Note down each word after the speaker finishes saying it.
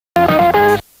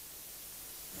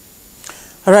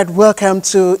All right, welcome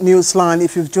to Newsline.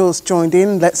 If you've just joined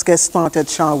in, let's get started,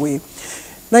 shall we?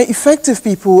 Now, effective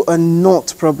people are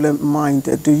not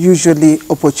problem-minded. They're usually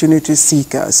opportunity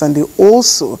seekers, and they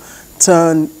also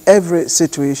turn every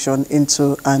situation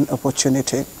into an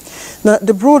opportunity. Now,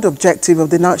 the broad objective of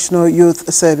the National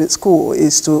Youth Service Corps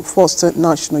is to foster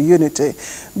national unity,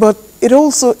 but it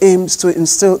also aims to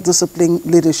instill disciplined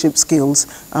leadership skills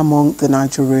among the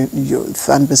Nigerian youth.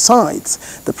 And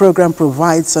besides, the program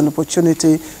provides an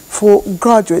opportunity for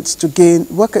graduates to gain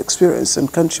work experience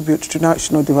and contribute to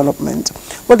national development.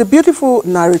 But the beautiful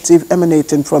narrative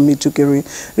emanating from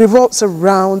Maiduguri revolves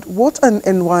around what an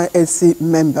NYSC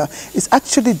member is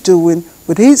actually doing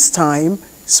with his time,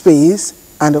 space,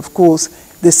 and of course,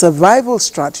 the survival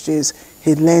strategies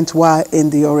he learned while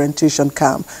in the orientation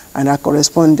camp. And our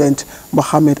correspondent,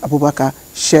 Mohammed Abubakar,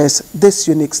 shares this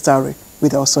unique story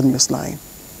with us on Newsline.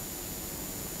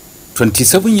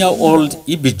 27-year-old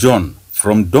Ibi John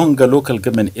from Donga local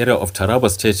government area of Taraba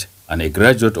State and a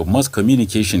graduate of mass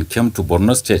communication came to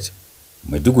Borno State,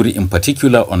 Maiduguri in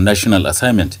particular, on national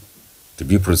assignment. To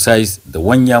be precise, the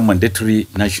one-year mandatory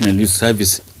National Youth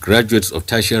Service graduates of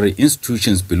tertiary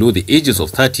institutions below the ages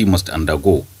of 30 must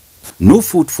undergo. No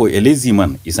food for a lazy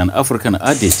man is an African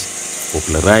adage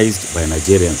popularized by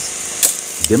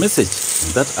Nigerians. The message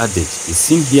in that adage is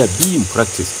seen here being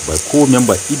practiced by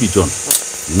co-member Ibi John,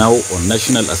 now on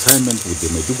national assignment with the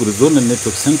Maiduguri Zonal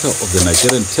Network Center of the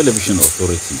Nigerian Television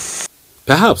Authority.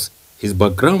 Perhaps his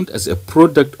background as a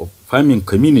product of farming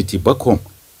community back home,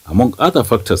 among other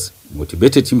factors,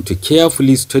 motivated him to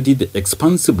carefully study the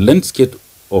expansive landscape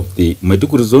of the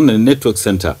Maiduguri Zonal Network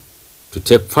Center to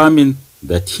take farming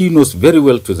that he knows very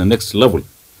well to the next level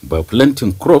by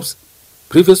planting crops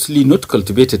previously not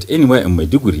cultivated anywhere in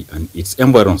Maiduguri and its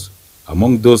environs,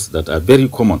 among those that are very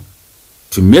common,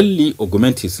 to merely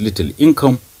augment his little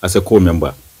income as a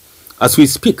co-member. As we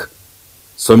speak,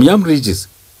 some yam ridges,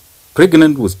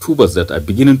 pregnant with tubers that are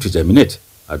beginning to germinate,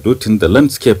 are dotting the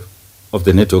landscape of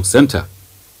the network center.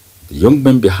 The young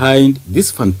man behind this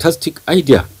fantastic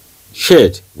idea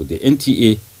shared with the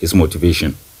NTA his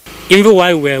motivation. Even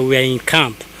while we are in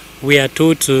camp, we are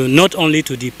told to not only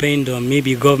to depend on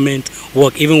maybe government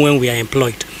work, even when we are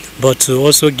employed, but to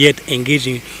also get engaged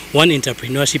in one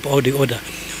entrepreneurship or the other.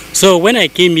 So when I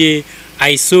came here,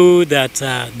 I saw that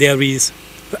there is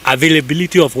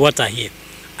availability of water here.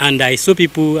 And I saw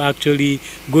people actually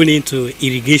going into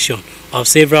irrigation of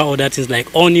several other things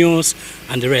like onions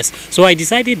and the rest. So I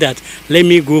decided that let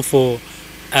me go for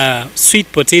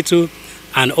sweet potato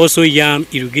and also yam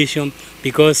irrigation,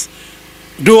 because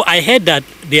though I heard that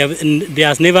there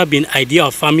has never been idea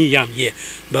of farming yam here,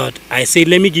 but I said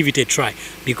let me give it a try,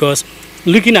 because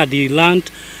looking at the land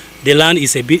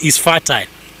is fertile.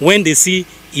 When they see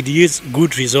it yields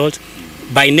good result,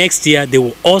 by next year they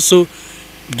will also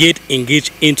get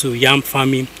engaged into yam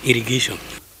farming irrigation.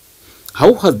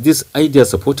 How has this idea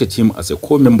supported him as a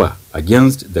co-member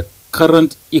against the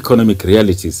current economic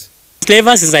realities?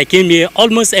 Ever since I came here,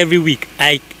 almost every week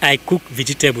I cook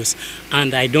vegetables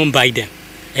and I don't buy them.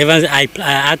 I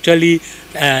actually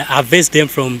harvest them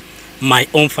from my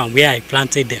own farm where I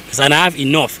planted them. And I have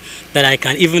enough that I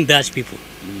can even dash people.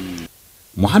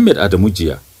 Mohammed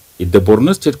Adamujia is the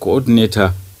Borno State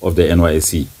coordinator of the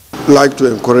NYSC. I'd like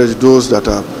to encourage those that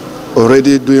are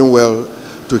already doing well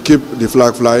to keep the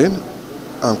flag flying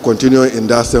and continue in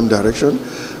that same direction.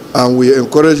 And we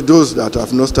encourage those that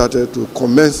have not started to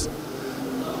commence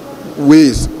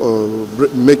ways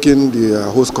of making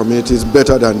the host communities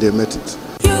better than they met it.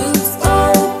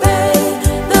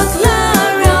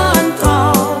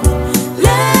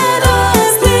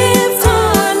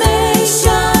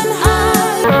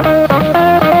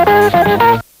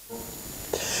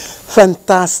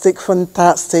 Fantastic,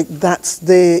 fantastic. That's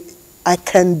the I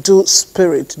can do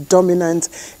spirit dominant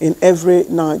in every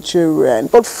Nigerian.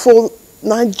 But for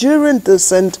Nigerian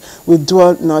descent with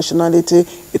dual nationality,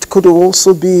 it could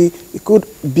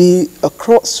be a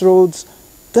crossroads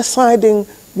deciding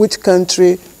which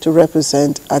country to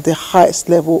represent at the highest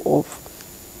level of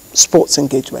sports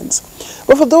engagements.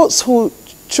 But for those who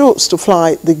chose to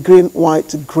fly the green,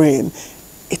 white, green,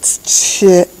 it's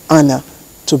sheer honor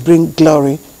to bring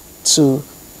glory to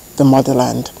the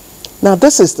motherland. Now,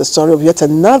 this is the story of yet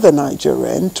another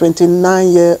Nigerian,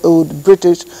 29-year-old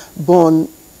British-born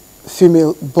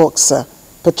female boxer,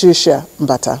 Patricia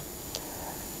Mbata.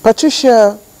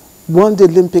 Patricia won the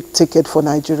Olympic ticket for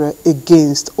Nigeria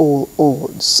against all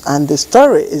odds. And the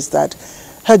story is that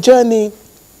her journey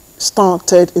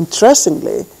started,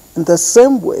 interestingly, in the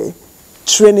same way,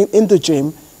 training in the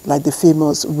gym like the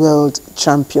famous world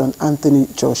champion Anthony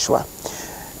Joshua.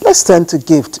 Let's turn to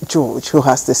Gift George, who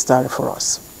has the story for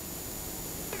us.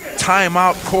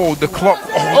 Timeout called. The clock.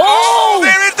 Oh,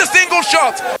 there is the single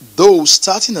shot. Though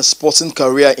starting a sporting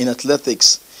career in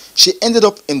athletics, she ended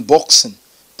up in boxing,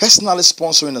 personally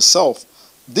sponsoring herself.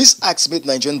 This act made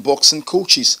Nigerian boxing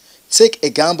coaches take a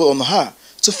gamble on her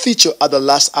to feature at the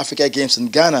last Africa Games in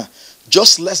Ghana,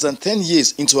 just less than 10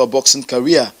 years into her boxing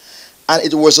career. And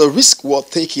it was a risk worth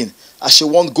taking as she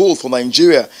won gold for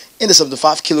Nigeria in the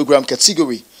 75-kilogram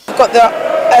category. I've got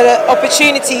the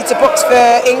opportunity to box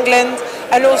for England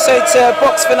and also to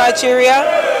box for Nigeria,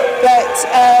 but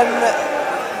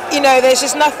you know, there's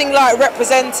just nothing like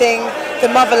representing the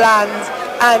motherland,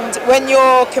 and when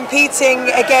you're competing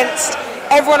against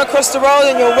everyone across the world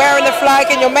and you're wearing the flag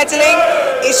and you're medaling,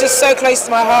 it's just so close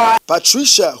to my heart.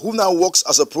 Patricia, who now works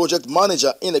as a project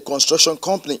manager in a construction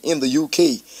company in the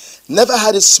UK, never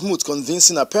had it smooth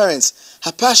convincing her parents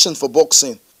her passion for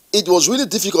boxing. It was really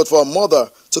difficult for her mother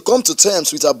to come to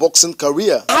terms with her boxing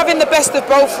career. Having the best of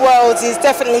both worlds is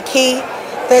definitely key.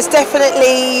 There's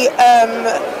definitely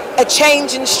a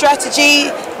change in strategy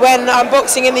when I'm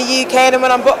boxing in the UK and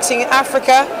when I'm boxing in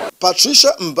Africa.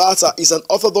 Patricia Mbata is an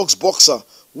orthodox boxer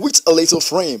with a little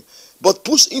frame, but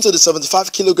pushed into the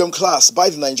 75-kilogram class by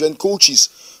the Nigerian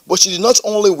coaches. But she did not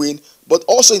only win, but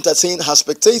also entertain her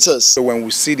spectators. So when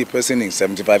we see the person in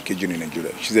 75 kg in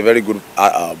Nigeria, she's a very good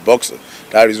boxer.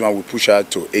 That is why we push her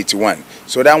to 81.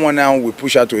 So that one now we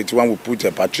push her to 81, we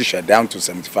put Patricia down to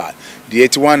 75. The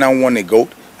 81 now won a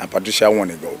gold, and Patricia won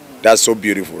a gold. That's so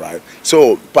beautiful, right?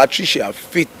 So Patricia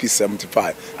fit the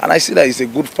 75, and I see that he's a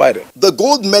good fighter. The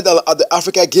gold medal at the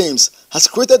Africa Games has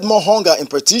created more hunger in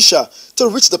Patricia to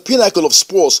reach the pinnacle of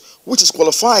sports, which is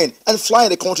qualifying and flying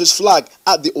the country's flag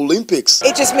at the Olympics.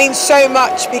 It just means so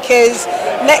much because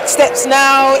next steps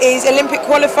now is Olympic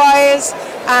qualifiers,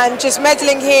 and just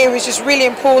medaling here is just really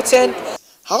important.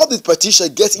 How did Patricia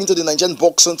get into the Nigerian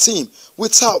boxing team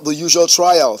without the usual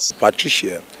trials?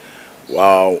 Patricia,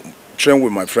 wow. Trained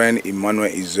with my friend Emmanuel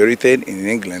Izorite in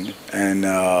England, and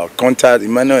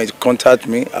Emmanuel contacted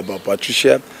me about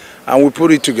Patricia, and we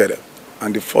put it together.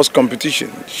 And the first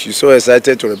competition, she's so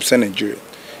excited to represent Nigeria.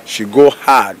 She go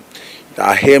hard.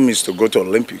 Her aim is to go to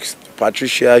Olympics.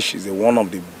 Patricia, she's one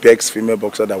of the best female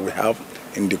boxers that we have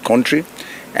in the country,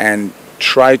 and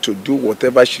try to do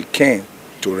whatever she can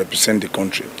to represent the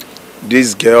country.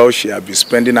 This girl, she has been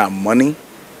spending her money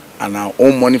and our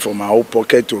own money from our own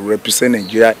pocket to represent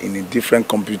Nigeria in a different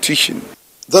competition.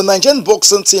 The Nigerian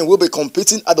boxing team will be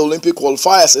competing at the Olympic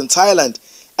qualifiers in Thailand,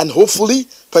 and hopefully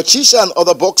Patricia and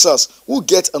other boxers will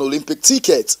get an Olympic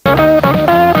ticket.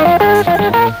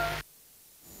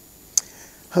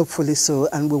 Hopefully so,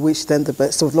 and we wish them the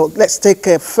best of luck. Let's take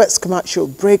a first commercial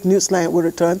break. Newsline will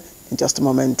return in just a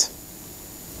moment.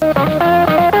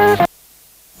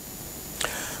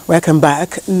 Welcome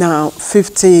back. Now,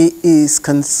 50 is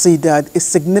considered a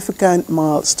significant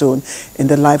milestone in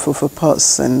the life of a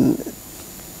person.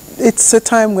 It's a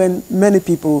time when many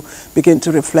people begin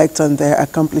to reflect on their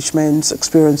accomplishments,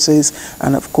 experiences,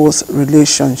 and of course,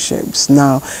 relationships.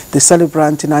 Now, the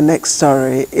celebrant in our next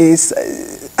story is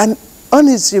an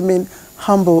unassuming,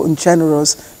 humble, and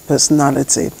generous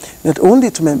personality, not only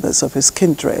to members of his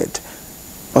kindred,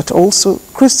 but also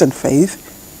Christian faith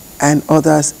and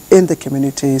others in the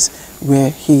communities where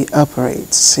he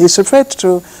operates. He's referred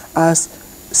to as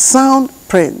Sound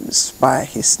Prince by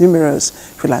his numerous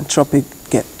philanthropic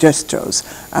gestures,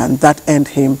 and that earned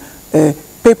him a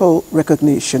papal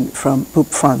recognition from Pope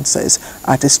Francis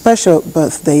at a special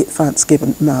birthday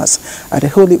Thanksgiving Mass at the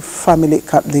Holy Family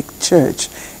Catholic Church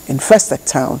in Festac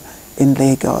Town in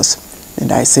Lagos.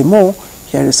 And I say more,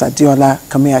 here is Adiola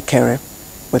Kamiakere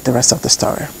with the rest of the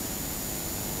story.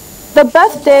 The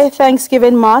birthday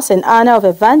Thanksgiving Mass in honor of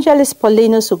Evangelist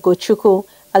Paulinus Ugochukwu,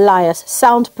 alias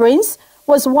Sound Prince,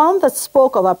 was one that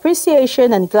spoke of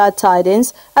appreciation and glad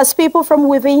tidings as people from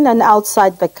within and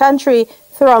outside the country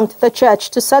thronged the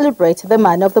church to celebrate the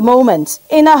man of the moment.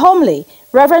 In a homily,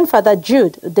 Reverend Father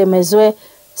Jude Demezue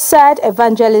said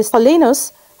Evangelist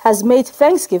Paulinus has made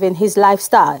Thanksgiving his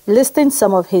lifestyle, listing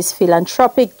some of his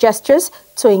philanthropic gestures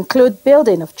to include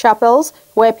building of chapels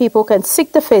where people can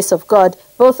seek the face of God,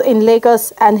 both in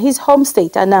Lagos and his home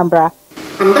state, Anambra.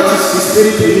 And that is the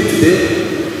spirit we need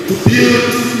today, to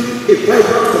build a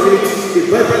vibrant community, a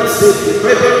vibrant state, a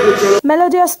vibrant culture.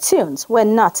 Melodious tunes were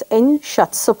not in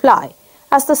short supply,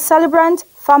 as the celebrant,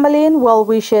 family and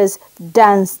well-wishers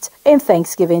danced in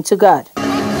thanksgiving to God.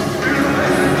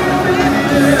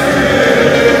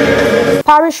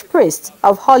 Parish priest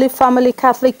of Holy Family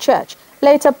Catholic Church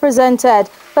later presented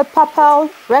the papal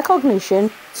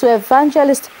recognition to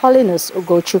Evangelist Paulinus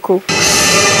Ugochukwu.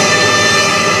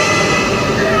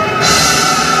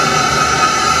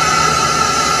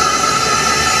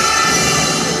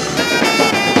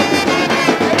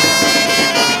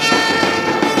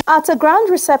 At a grand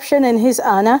reception in his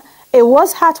honor, it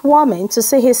was heartwarming to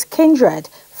see his kindred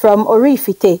from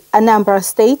Orifite, Anambra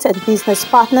State, and business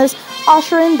partners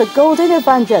ushering the Golden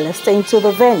Evangelist into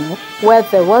the venue where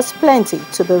there was plenty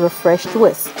to be refreshed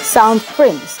with. Sound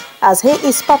Prince, as he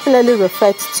is popularly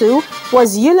referred to,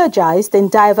 was eulogized in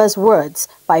diverse words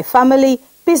by family,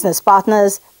 business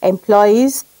partners,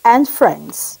 employees, and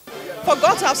friends. For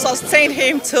God to have sustained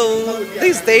him till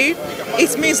this day,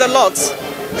 it means a lot.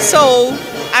 So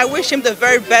I wish him the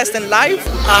very best in life.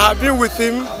 I have been with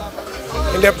him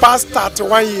in the past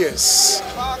 31 years.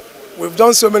 We've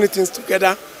done so many things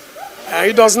together.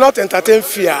 He does not entertain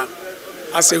fear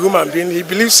as a human being. He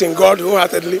believes in God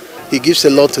wholeheartedly. He gives a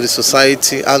lot to the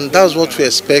society, and that's what we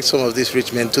expect some of these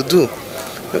rich men to do.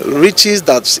 Riches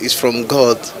that is from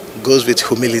God goes with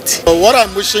humility. What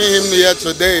I'm wishing him here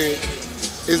today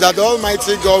is that the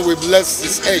Almighty God will bless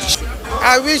his age.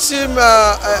 I wish him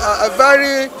a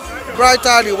very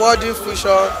brighter, rewarding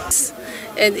future.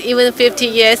 And even 50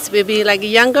 years will be like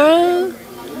younger.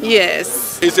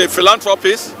 Yes. He's a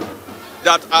philanthropist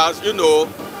that has,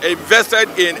 invested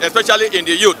in, especially in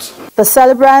the youth. The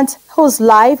celebrant, whose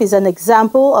life is an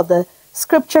example of the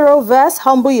scriptural verse,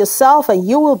 "Humble yourself and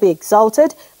you will be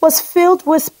exalted," was filled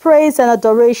with praise and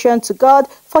adoration to God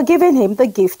for giving him the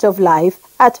gift of life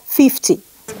at 50.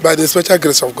 By the special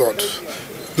grace of God,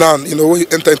 now, we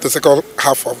enter into the second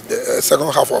half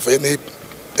of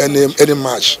any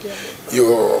match.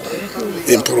 You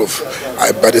improve.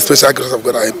 By the special grace of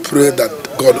God, I pray that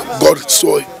God is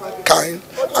so kind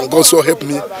and God so help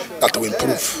me that to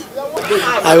improve.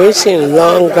 I wish him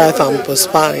long life and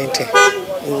prosperity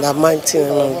in the mighty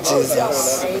name of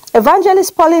Jesus.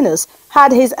 Evangelist Paulinus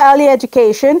had his early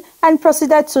education and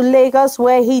proceeded to Lagos,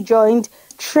 where he joined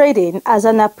trading as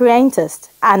an apprentice,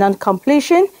 and on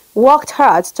completion worked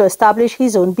hard to establish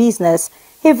his own business.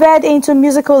 He veered into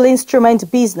musical instrument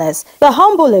business. The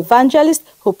humble evangelist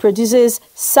who produces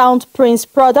Sound Prince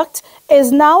product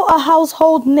is now a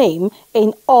household name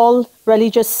in all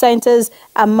religious centers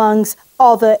amongst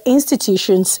other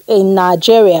institutions in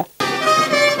Nigeria.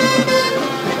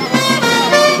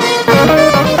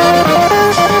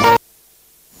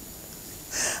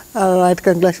 All right,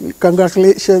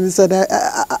 congratulations. And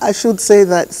I should say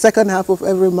that second half of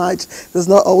every match does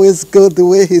not always go the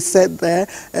way he said there,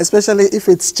 especially if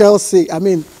it's Chelsea.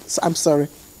 I'm sorry.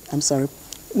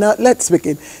 Now, let's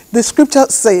begin. The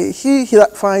scriptures say, he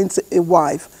that finds a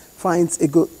wife finds a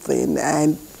good thing,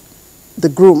 and the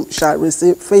groom shall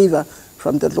receive favor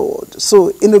from the Lord.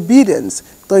 So, in obedience,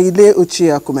 Toile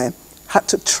Uchiakume had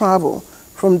to travel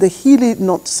from the hilly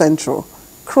north central,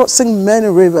 crossing many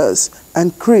rivers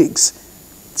and creeks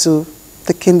to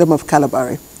the kingdom of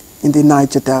Calabari in the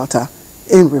Niger Delta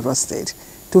in River State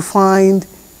to find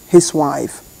his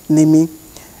wife, Nimi.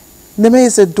 Nimi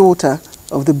is a daughter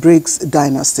of the Briggs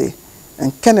dynasty,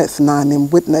 and Kenneth Nanim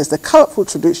witnessed the colorful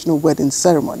traditional wedding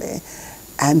ceremony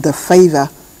and the favor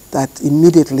that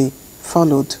immediately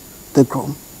followed the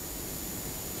groom.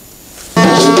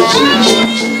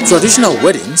 Traditional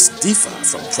weddings differ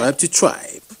from tribe to tribe.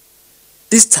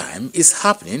 This time is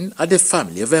happening at the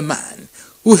family of a man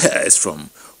who hails from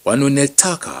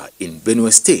Wanunetaka in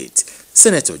Benue State,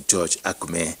 Senator George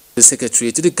Akume, the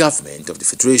secretary to the government of the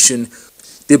Federation.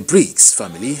 The Briggs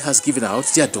family has given out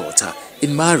their daughter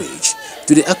in marriage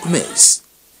to the Akumes,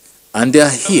 and they are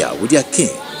here with their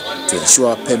king to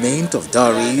ensure payment of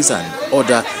dowries and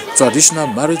other traditional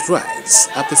marriage rites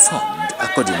are performed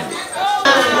accordingly.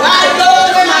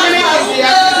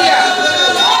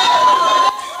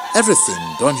 Everything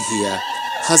done here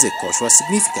has a cultural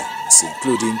significance,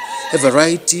 including a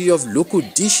variety of local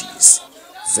dishes.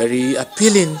 Very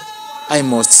appealing, I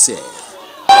must say.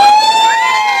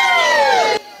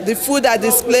 The food are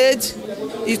displayed,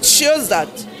 it shows that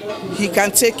he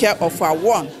can take care of our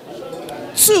one.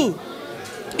 Two,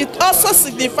 it also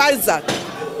signifies that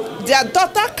their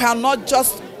daughter cannot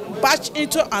just barge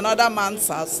into another man's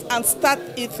house and start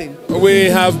eating. We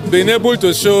have been able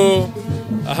to show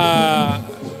her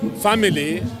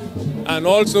family and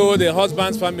also the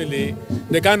husband's family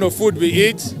the kind of food we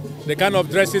eat, the kind of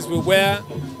dresses we wear,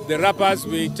 the wrappers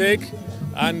we take,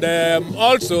 and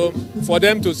also for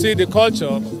them to see the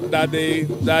culture that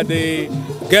the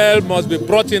girl must be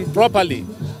brought in properly.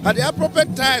 At the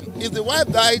appropriate time, if the wife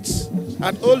dies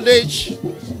at old age,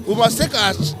 we must take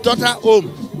our daughter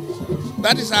home.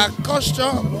 That is our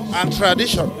culture and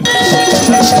tradition.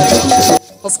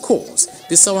 Of course,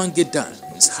 the Sawange dance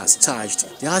has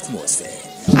charged the atmosphere.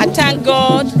 I thank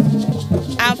God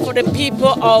and for the people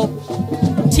of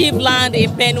Tivland in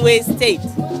Benue State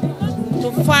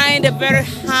to find a very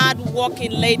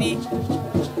hard-working lady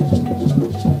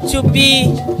to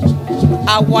be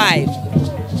our wife.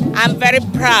 I'm very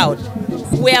proud.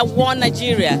 We are one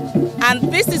Nigeria, and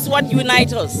this is what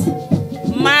unites us,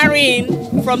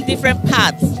 marrying from different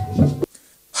parts.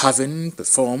 Having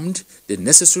performed the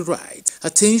necessary rites,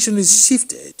 attention is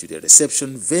shifted to the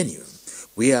reception venue,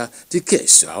 where the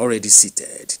guests are already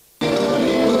seated.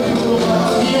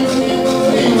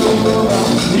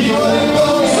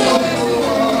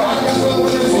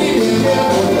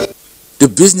 The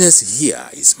business here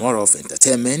is more of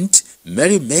entertainment,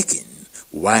 merrymaking,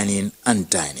 wining and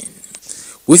dining,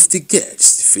 with the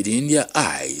guests feeding their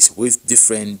eyes with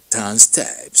different dance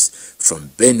steps from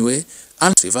Benue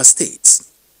and River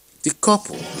States. The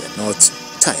couple were not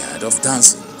tired of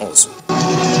dancing also.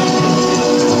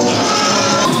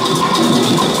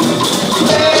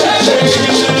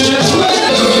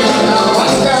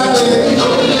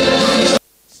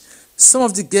 Some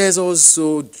of the guests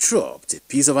also dropped a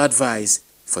piece of advice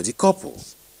for the couple.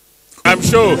 I'm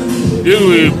sure this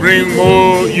will bring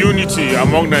more unity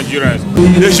among Nigerians.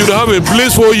 They should have a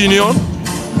blissful union,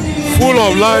 full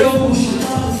of life,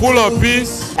 full of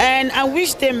peace. And I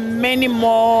wish them many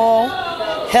more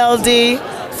healthy,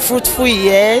 fruitful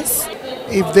years.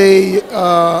 If they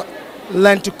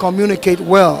learn to communicate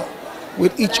well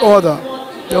with each other,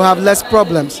 they'll have less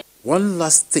problems. One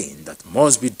last thing that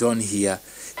must be done here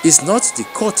is not the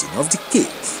cutting of the cake,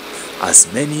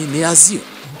 as many may assume,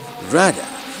 rather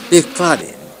the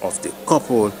cladding of the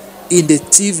couple in the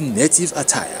native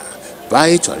attire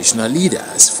by traditional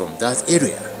leaders from that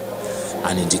area,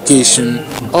 an indication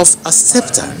of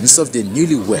acceptance of the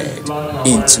newlywed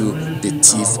into the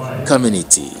Tiv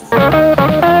community.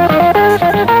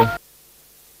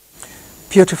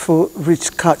 Beautiful,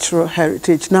 rich cultural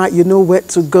heritage. Now you know where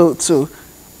to go to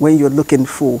when you're looking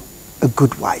for a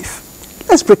good wife.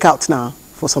 Let's break out now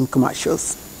for some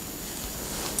commercials.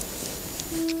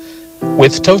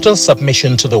 With total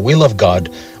submission to the will of God,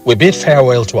 we bid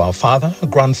farewell to our father,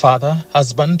 grandfather,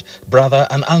 husband, brother,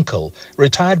 and uncle,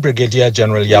 retired Brigadier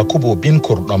General Yakubu bin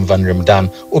Kurdom van Rimdan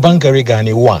Ubangari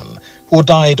Gani I, who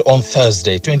died on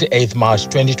Thursday, 28 March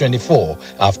 2024,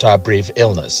 after a brief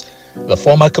illness. The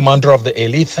former commander of the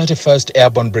elite 31st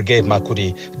Airborne Brigade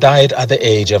Makudi died at the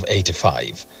age of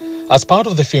 85. As part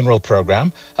of the funeral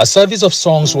program, a service of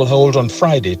songs will hold on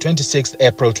Friday, 26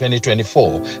 April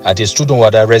 2024 at his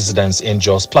Tudunwada residence in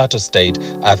Jos Plateau State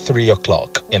at 3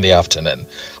 o'clock in the afternoon.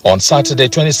 On Saturday,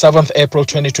 27 April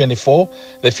 2024,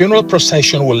 the funeral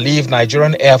procession will leave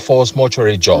Nigerian Air Force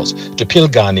Mortuary Jos to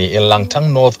Pilgani in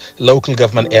Langtang North local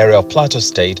government area of Plateau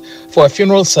State for a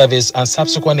funeral service and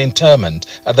subsequent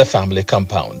interment at the family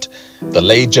compound. The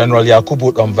late General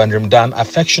Yakubu Van Rimdan,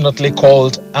 affectionately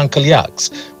called Uncle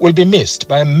Yaks, will be missed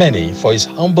by many for his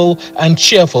humble and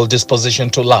cheerful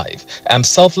disposition to life and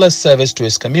selfless service to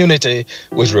his community,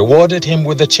 which rewarded him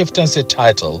with the chieftaincy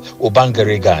title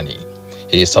Ubangari Gani.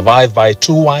 He is survived by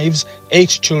 2 wives, 8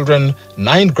 children,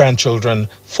 9 grandchildren,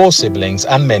 4 siblings,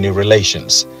 and many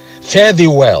relations. Fare thee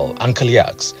well, Uncle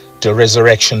Yaks, till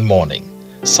resurrection morning.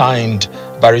 Signed,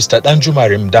 Barrister Danjuma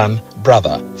Rimdan,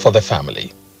 brother for the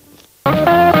family.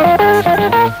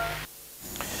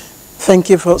 Thank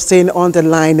you for staying on the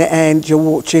line, and you're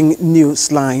watching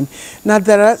Newsline. Now,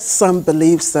 there are some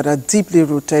beliefs that are deeply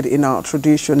rooted in our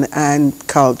tradition and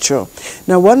culture.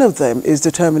 Now, one of them is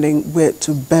determining where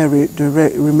to bury the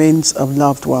remains of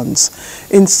loved ones.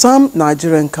 In some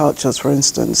Nigerian cultures, for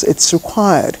instance, it's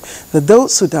required that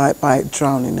those who die by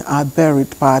drowning are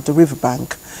buried by the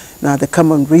riverbank. Now, the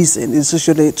common reason is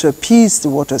usually to appease the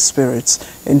water spirits,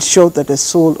 ensure that the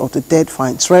soul of the dead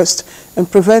finds rest, and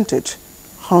prevent it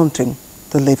haunting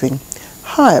the living.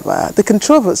 However, the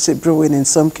controversy brewing in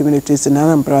some communities in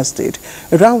Anambra State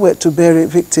around where to bury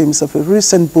victims of a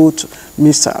recent boat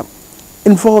mishap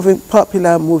involving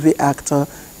popular movie actor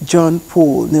John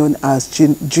Paul, known as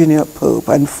Junior Pope,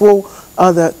 and 4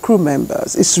 other crew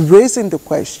members is raising the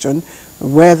question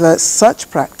whether such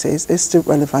practice is still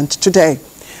relevant today.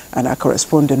 And our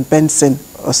correspondent Benson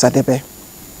Osadebe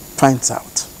finds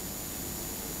out.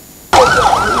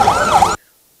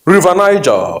 River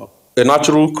Niger, a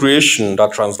natural creation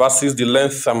that traverses the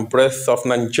length and breadth of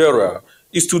Nigeria,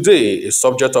 is today a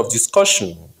subject of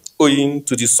discussion owing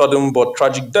to the sudden but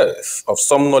tragic death of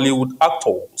some Nollywood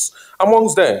actors.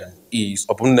 Amongst them is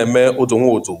Obunneme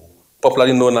Odonwodo,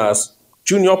 popularly known as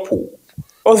Junior Pope.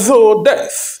 Although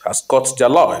death has cut their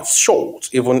lives short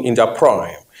even in their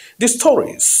prime, the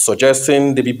stories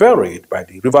suggesting they be buried by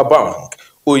the riverbank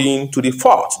owing to the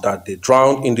fact that they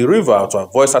drowned in the river to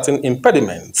avoid certain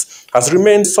impediments has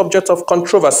remained subject of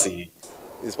controversy.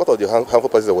 It's part of the harmful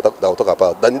practices that we'll talk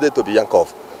about that needed to be yanked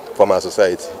off from our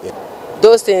society.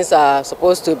 Those things are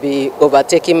supposed to be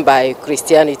overtaken by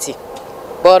Christianity.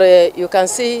 But you can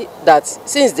see that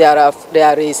since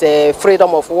there is a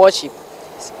freedom of worship,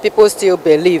 people still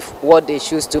believe what they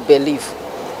choose to believe.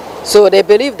 So they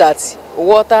believe that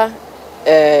water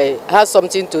has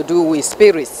something to do with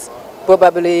spirits,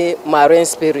 probably marine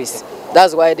spirits.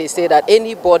 That's why they say that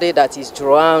anybody that is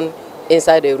drowned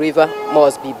inside the river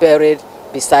must be buried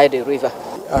beside the river.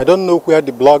 I don't know where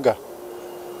the blogger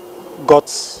got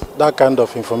that kind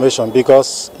of information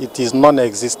because it is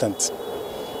non-existent.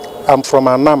 I'm from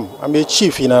Annam. I'm a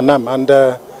chief in Annam,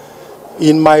 and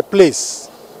in my place,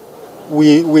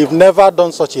 we've never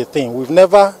done such a thing. We've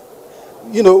never,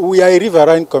 we are a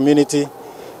riverine community.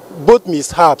 Both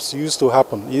mishaps used to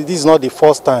happen. This is not the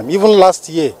first time. Even last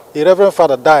year, the Reverend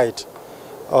Father died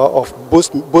of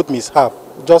both mishap,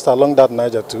 just along that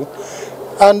Niger too.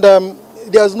 And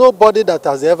there's nobody that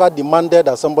has ever demanded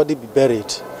that somebody be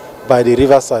buried by the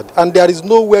riverside. And there is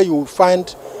nowhere you will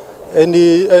find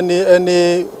any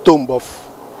tomb of,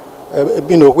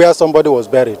 where somebody was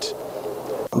buried.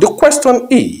 The question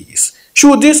is,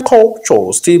 should this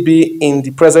culture still be in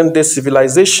the present-day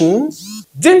civilization?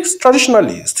 This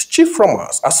traditionalist, Chief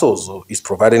Romas Asozo, is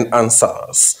providing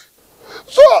answers.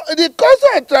 So the culture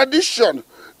and tradition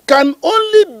can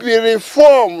only be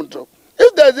reformed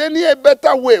if there's any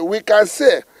better way. We can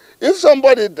say, if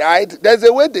somebody died, there's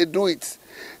a way they do it.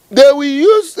 They will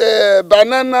use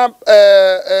banana,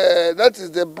 that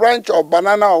is the branch of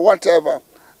banana or whatever,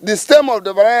 the stem of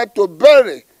the banana to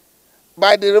bury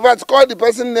by the river, to call the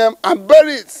person's name and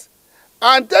bury it,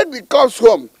 and take the corpse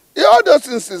home. All those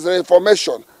things is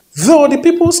reformation. Though the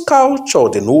people's culture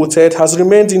denoted has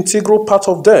remained an integral part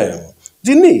of them,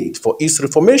 the need for its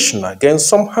reformation against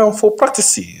some harmful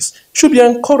practices should be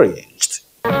encouraged.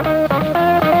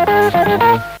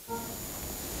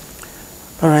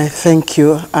 All right, thank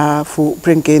you for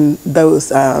bringing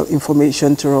those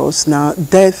information to us. Now,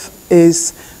 death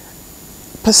is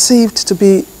perceived to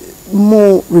be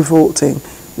more revolting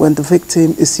when the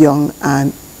victim is young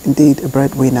and indeed a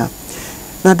breadwinner.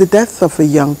 Now, the death of a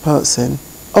young person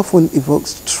often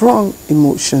evokes strong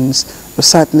emotions of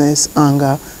sadness,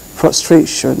 anger,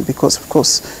 frustration, because, of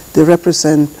course, they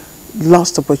represent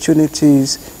lost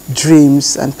opportunities,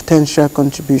 dreams, and potential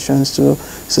contributions to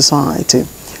society.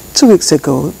 2 weeks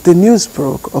ago, the news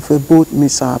broke of a boat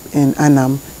mishap in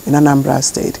Anambra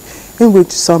State, in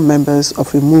which some members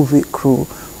of a movie crew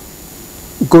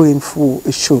going for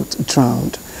a shoot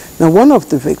drowned. Now, one of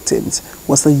the victims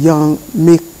was a young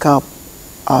makeup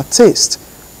artist,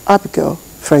 Abigail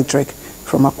Frederick,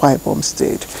 from Akwa Ibom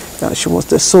State. Now, she was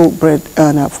the sole bread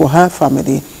earner for her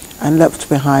family and left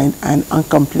behind an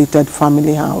uncompleted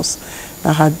family house.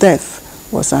 Now, her death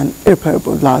was an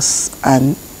irreparable loss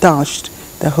and dashed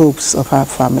the hopes of her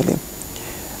family.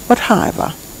 But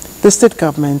however, the state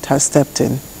government has stepped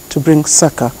in to bring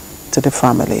succor to the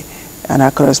family, and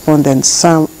our correspondent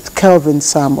Kelvin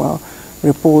Samuel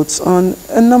reports on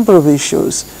a number of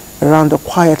issues around the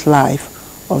quiet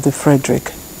life of the Frederick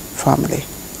family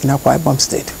in Akwa Ibom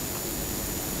State.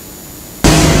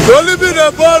 Don't leave me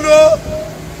the ball, oh!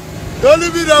 Don't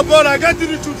leave me the ball. I got 3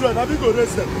 children. I'm going to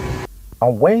raise them.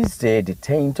 On Wednesday, the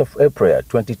 10th of April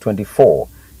 2024,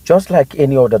 just like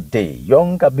any other day,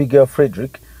 young Abigail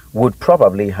Frederick would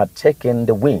probably have taken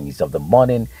the wings of the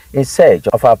morning in search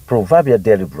of her proverbial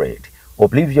daily bread,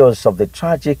 oblivious of the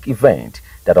tragic event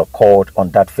that occurred on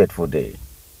that fateful day.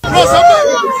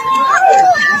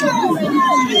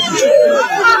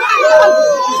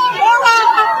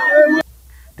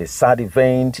 The sad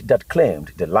event that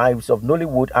claimed the lives of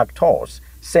Nollywood actors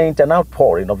sent an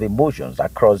outpouring of emotions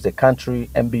across the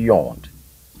country and beyond.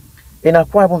 In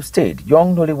Akwa Ibom State,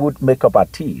 young Nollywood makeup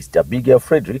artist Abigail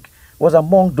Frederick was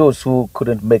among those who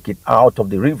couldn't make it out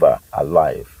of the river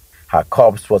alive. Her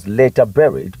corpse was later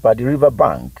buried by the river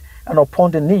bank, and upon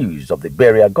the news of the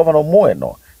burial, Governor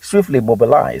Moeno swiftly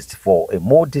mobilized for a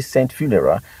more decent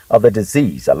funeral of the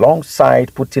deceased,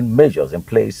 alongside putting measures in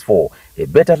place for a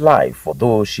better life for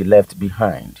those she left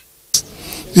behind.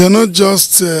 You're not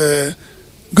just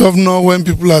governor when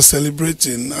people are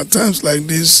celebrating. At times like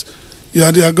this, you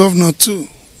are their governor too,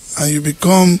 and you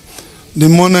become the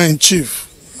mourner-in-chief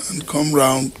and come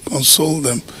round, console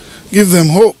them, give them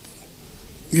hope,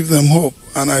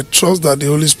 and I trust that the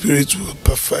Holy Spirit will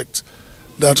perfect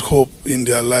that hope in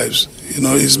their lives. You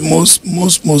know, it's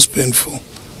most painful,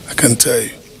 I can tell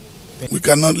you. We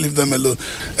cannot leave them alone.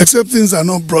 Except things are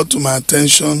not brought to my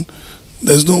attention,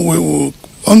 there's no way we'll,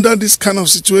 under this kind of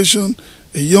situation,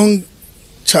 a young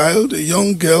child, a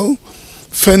young girl,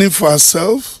 fending for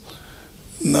herself.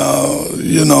 Now,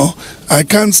 you know, I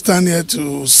can't stand here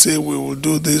to say we will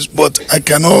do this, but I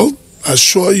can all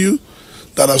assure you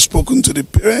that have spoken to the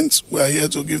parents. We are here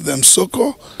to give them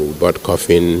succor. We brought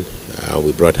coffin,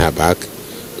 we brought her back,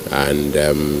 and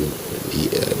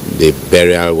the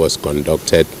burial was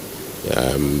conducted.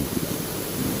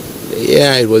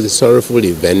 Yeah, it was a sorrowful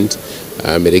event,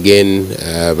 but again,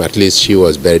 at least she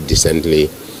was buried decently.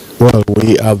 Well,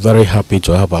 we are very happy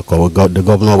to have the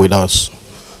governor with us.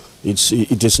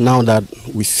 It is now that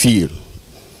we feel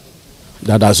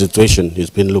that our situation is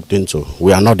being looked into.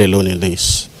 We are not alone in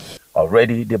this.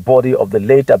 Already, the body of the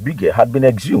late Abuja had been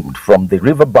exhumed from the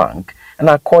riverbank and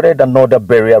accorded another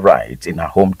burial rite in her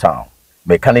hometown.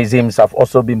 Mechanisms have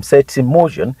also been set in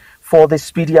motion for the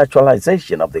speedy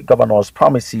actualization of the governor's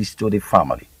promises to the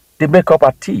family. The makeup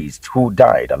artist who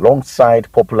died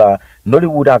alongside popular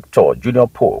Nollywood actor Junior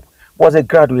Pope was a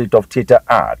graduate of Theatre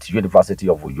Arts, University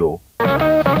of Uyo.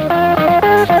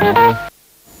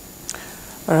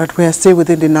 All right, we are still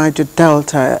within the Niger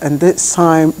Delta, and this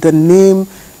time the name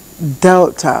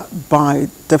Delta by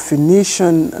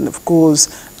definition and of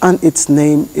course and its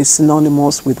name is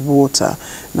synonymous with water.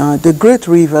 Now the great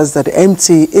rivers that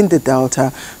empty in the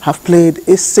Delta have played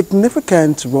a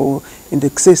significant role in the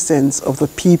existence of the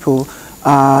people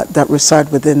that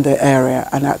reside within the area,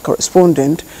 and our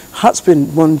correspondent has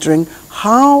been wondering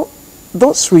how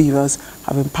those rivers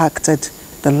have impacted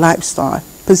the lifestyle,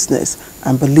 business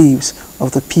and beliefs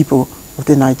of the people of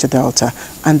the Niger Delta,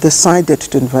 and decided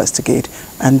to investigate.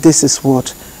 And this is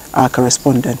what our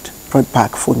correspondent brought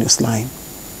back for Newsline.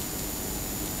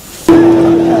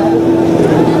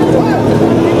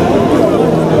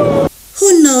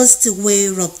 Who knows the way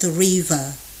of the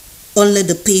river? Only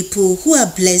the people who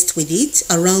are blessed with it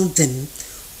around them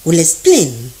will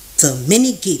explain the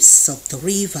many gifts of the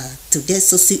river to their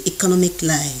socio-economic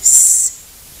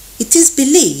lives. It is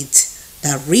believed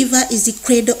that river is the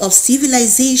cradle of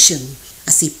civilization,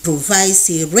 as it provides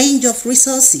a range of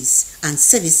resources and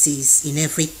services in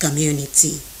every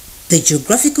community. The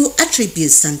geographical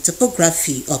attributes and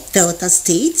topography of Delta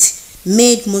State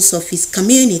made most of its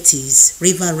communities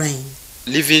riverine.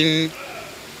 Living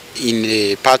in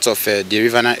a part of the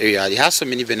riverine area, it has so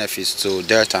many benefits to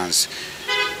Deltans.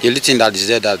 The only thing that is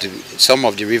there that some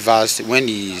of the rivers, when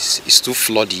it's too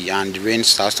floody and the rain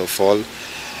starts to fall,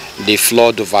 the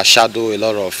flood overshadow a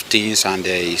lot of things and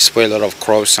they spoil a lot of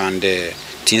crops and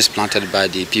things planted by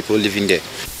the people living there.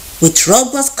 With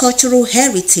robust cultural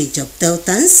heritage of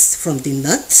Deltans from the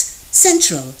north,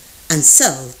 central and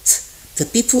south, the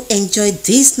people enjoy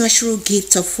this natural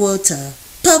gift of water,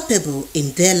 palpable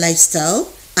in their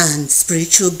lifestyle and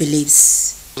spiritual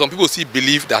beliefs. Some people still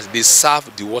believe that they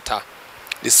serve the water.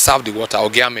 They serve the water,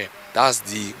 Ogiame. That's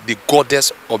the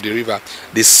goddess of the river.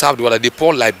 They serve the water. They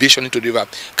pour libation into the river,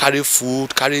 carry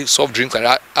food, carry soft drinks. And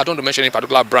I don't want to mention any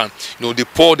particular brand. You know, they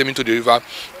pour them into the river,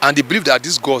 and they believe that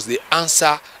these gods, they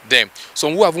answer them.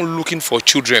 Some who are even looking for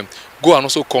children, go and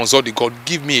also consult the god.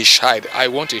 Give me a child. I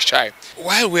want a child.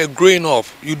 While we're growing up,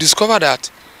 you discover that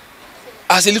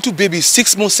as a little baby,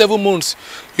 6 months, 7 months,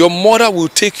 your mother will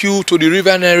take you to the river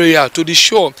area, to the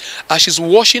shore. As she's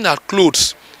washing her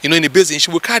clothes, you know, in the basin,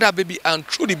 she will carry that baby and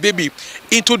throw the baby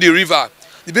into the river.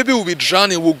 The baby will be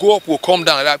drowning, will go up, will come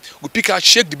down. Right? We'll pick her,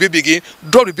 shake the baby again,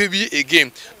 drop the baby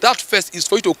again. That first is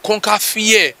for you to conquer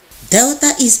fear.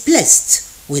 Delta is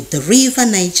blessed with the river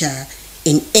Niger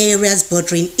in areas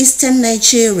bordering eastern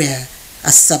Nigeria.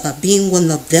 Asaba being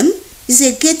one of them is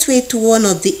a gateway to one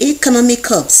of the economic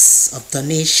hubs of the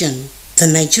nation. The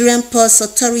Nigerian Ports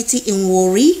Authority in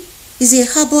Warri is a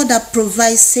harbor that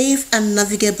provides safe and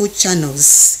navigable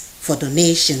channels for the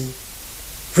nation.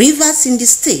 Rivers in the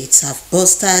state have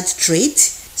bolstered trade,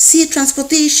 sea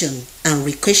transportation, and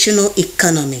recreational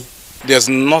economy. There's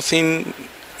nothing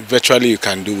virtually you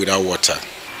can do without water.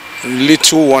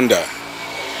 Little wonder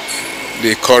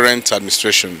the current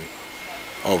administration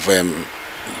of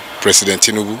President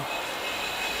Tinubu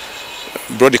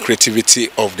brought the creativity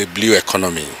of the blue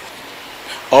economy.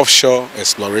 Offshore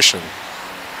exploration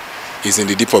is in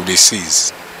the deep of the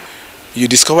seas. You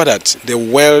discover that the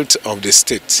wealth of the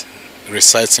state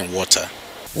resides in water.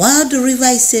 While the river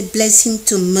is a blessing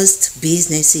to most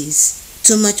businesses,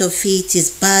 too much of it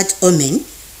is bad omen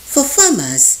for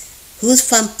farmers whose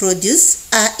farm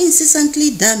produce are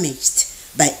incessantly damaged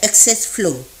by excess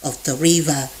flow of the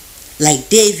river, like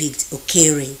David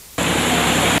Okere.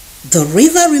 The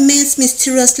river remains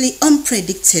mysteriously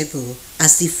unpredictable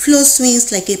as the flow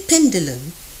swings like a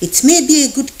pendulum. It may be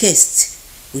a good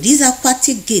guest with these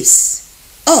aquatic gifts,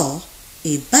 or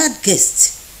a bad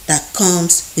guest that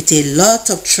comes with a lot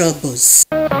of troubles.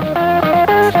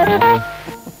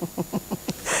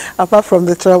 Apart from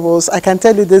the troubles, I can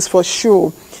tell you this for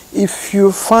sure. If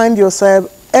you find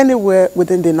yourself anywhere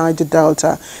within the Niger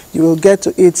Delta, you will get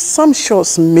to eat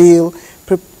sumptuous meal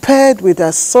prepared with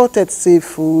assorted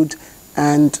seafood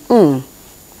and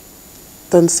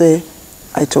don't say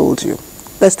I told you.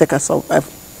 Let's take a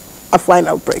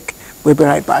final break. We'll be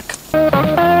right back.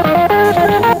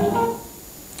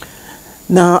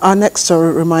 Now, our next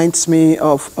story reminds me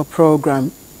of a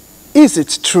program, Is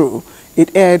It True?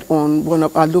 It aired on one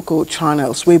of our local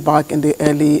channels way back in the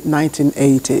early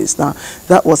 1980s. Now,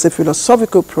 that was a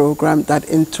philosophical program that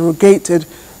interrogated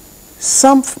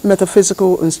some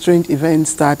metaphysical and strange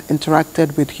events that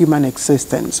interacted with human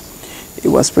existence. It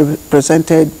was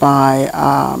presented by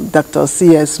Dr.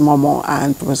 C.S. Momo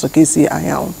and Professor K.C.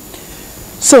 Ayal.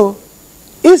 So,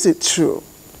 is it true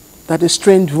that a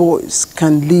strange voice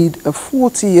can lead a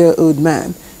 40-year-old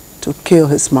man to kill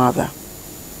his mother?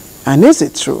 And is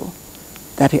it true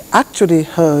that he actually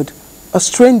heard a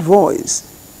strange voice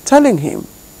telling him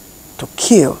to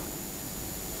kill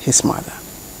his mother?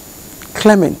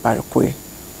 Clement Barikwe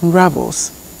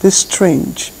unravels this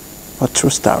strange but true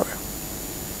story.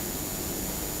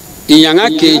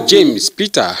 Inyangake James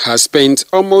Peter has spent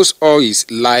almost all his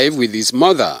life with his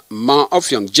mother, Ma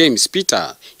Ofyong James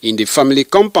Peter, in the family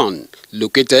compound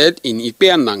located in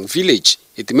Ipeanang village,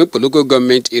 Etimepo local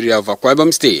government area of Akwa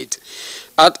Ibom State.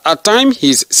 At a time,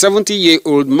 his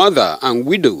 70-year-old mother and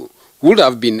widow would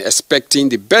have been expecting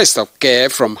the best of care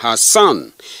from her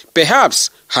son.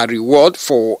 Perhaps her reward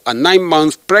for a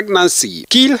 9-month pregnancy,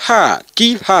 kill her,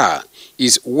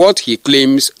 is what he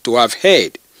claims to have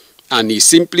heard, and he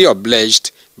simply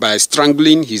obliged by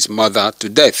strangling his mother to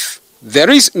death. There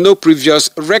is no previous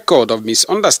record of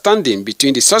misunderstanding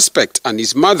between the suspect and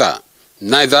his mother.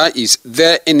 Neither is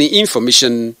there any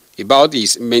information about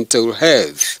his mental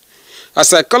health. A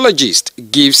psychologist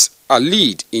gives a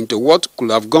lead into what could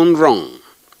have gone wrong.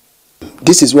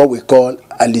 This is what we call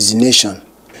hallucination,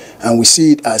 and we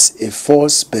see it as a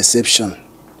false perception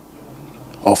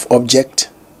of object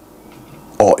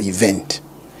or event.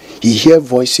 He hears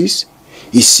voices,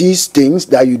 he sees things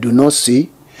that you do not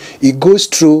see, he goes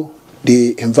through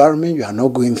the environment you are not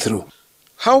going through.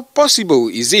 How possible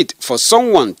is it for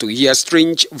someone to hear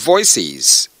strange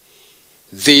voices?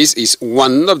 This is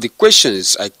one of the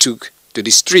questions I took to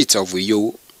the streets of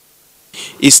Uyo.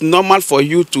 It's normal for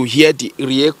you to hear the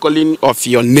recalling of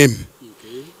your name.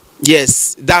 Okay.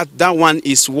 Yes, that one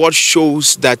is what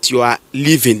shows that you are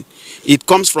living. It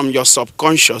comes from your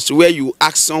subconscious, where you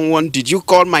ask someone, did you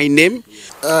call my name?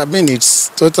 I mean, it's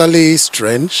totally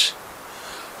strange.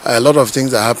 A lot of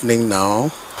things are happening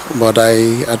now, but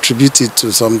I attribute it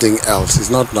to something else.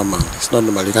 It's not normal. It's not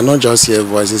normal. You cannot just hear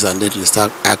voices and then you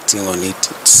start acting on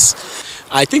it.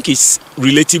 I think it's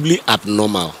relatively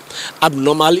abnormal.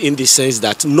 Abnormal in the sense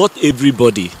that not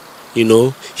everybody,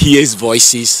 hears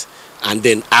voices and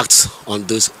then acts on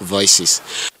those voices.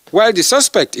 While the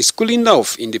suspect is cooling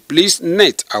off in the police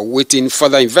net awaiting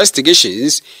further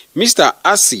investigations, Mr.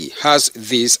 Asi has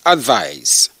this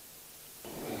advice.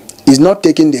 It's not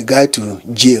taking the guy to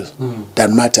jail that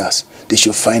matters. They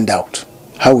should find out.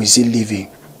 How is he living?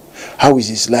 How is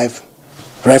his life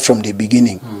right from the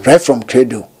beginning, right from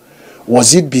cradle?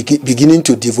 Was it beginning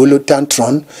to develop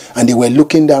tantrum and they were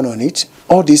looking down on it?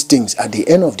 All these things, at the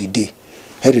end of the day,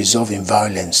 result in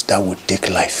violence that would take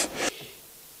life.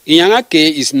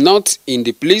 Inyangake is not in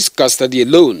the police custody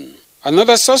alone.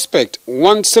 Another suspect,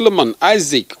 one Solomon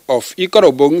Isaac of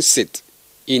Ikorobong Sit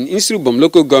in Insurubom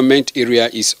local government area,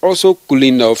 is also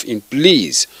cooling off in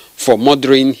police for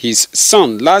murdering his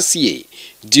son last year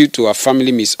due to a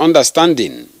family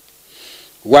misunderstanding.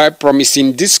 While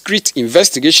promising discreet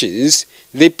investigations,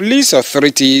 the police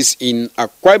authorities in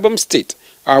Akwa Ibom State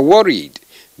are worried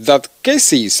that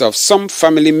cases of some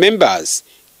family members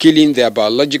killing their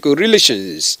biological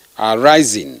relations are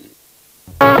rising.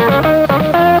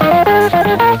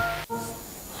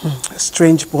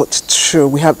 Strange but true.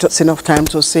 We have just enough time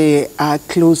to say our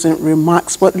closing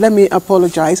remarks, but let me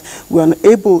apologize. We're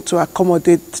unable to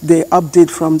accommodate the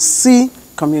update from C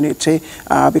community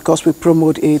because we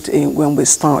promote it when we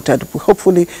started.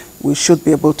 Hopefully, we should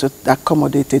be able to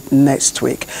accommodate it next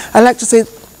week. I'd like to say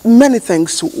many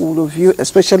thanks to all of you,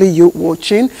 especially you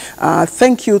watching.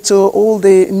 Thank you to all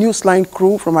the Newsline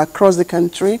crew from across the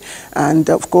country. And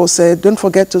of course, don't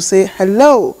forget to say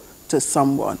hello to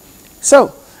someone.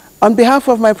 So, on behalf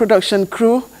of my production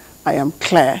crew, I am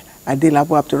Claire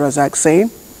Adilabu Abdurazak saying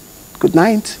good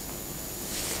night.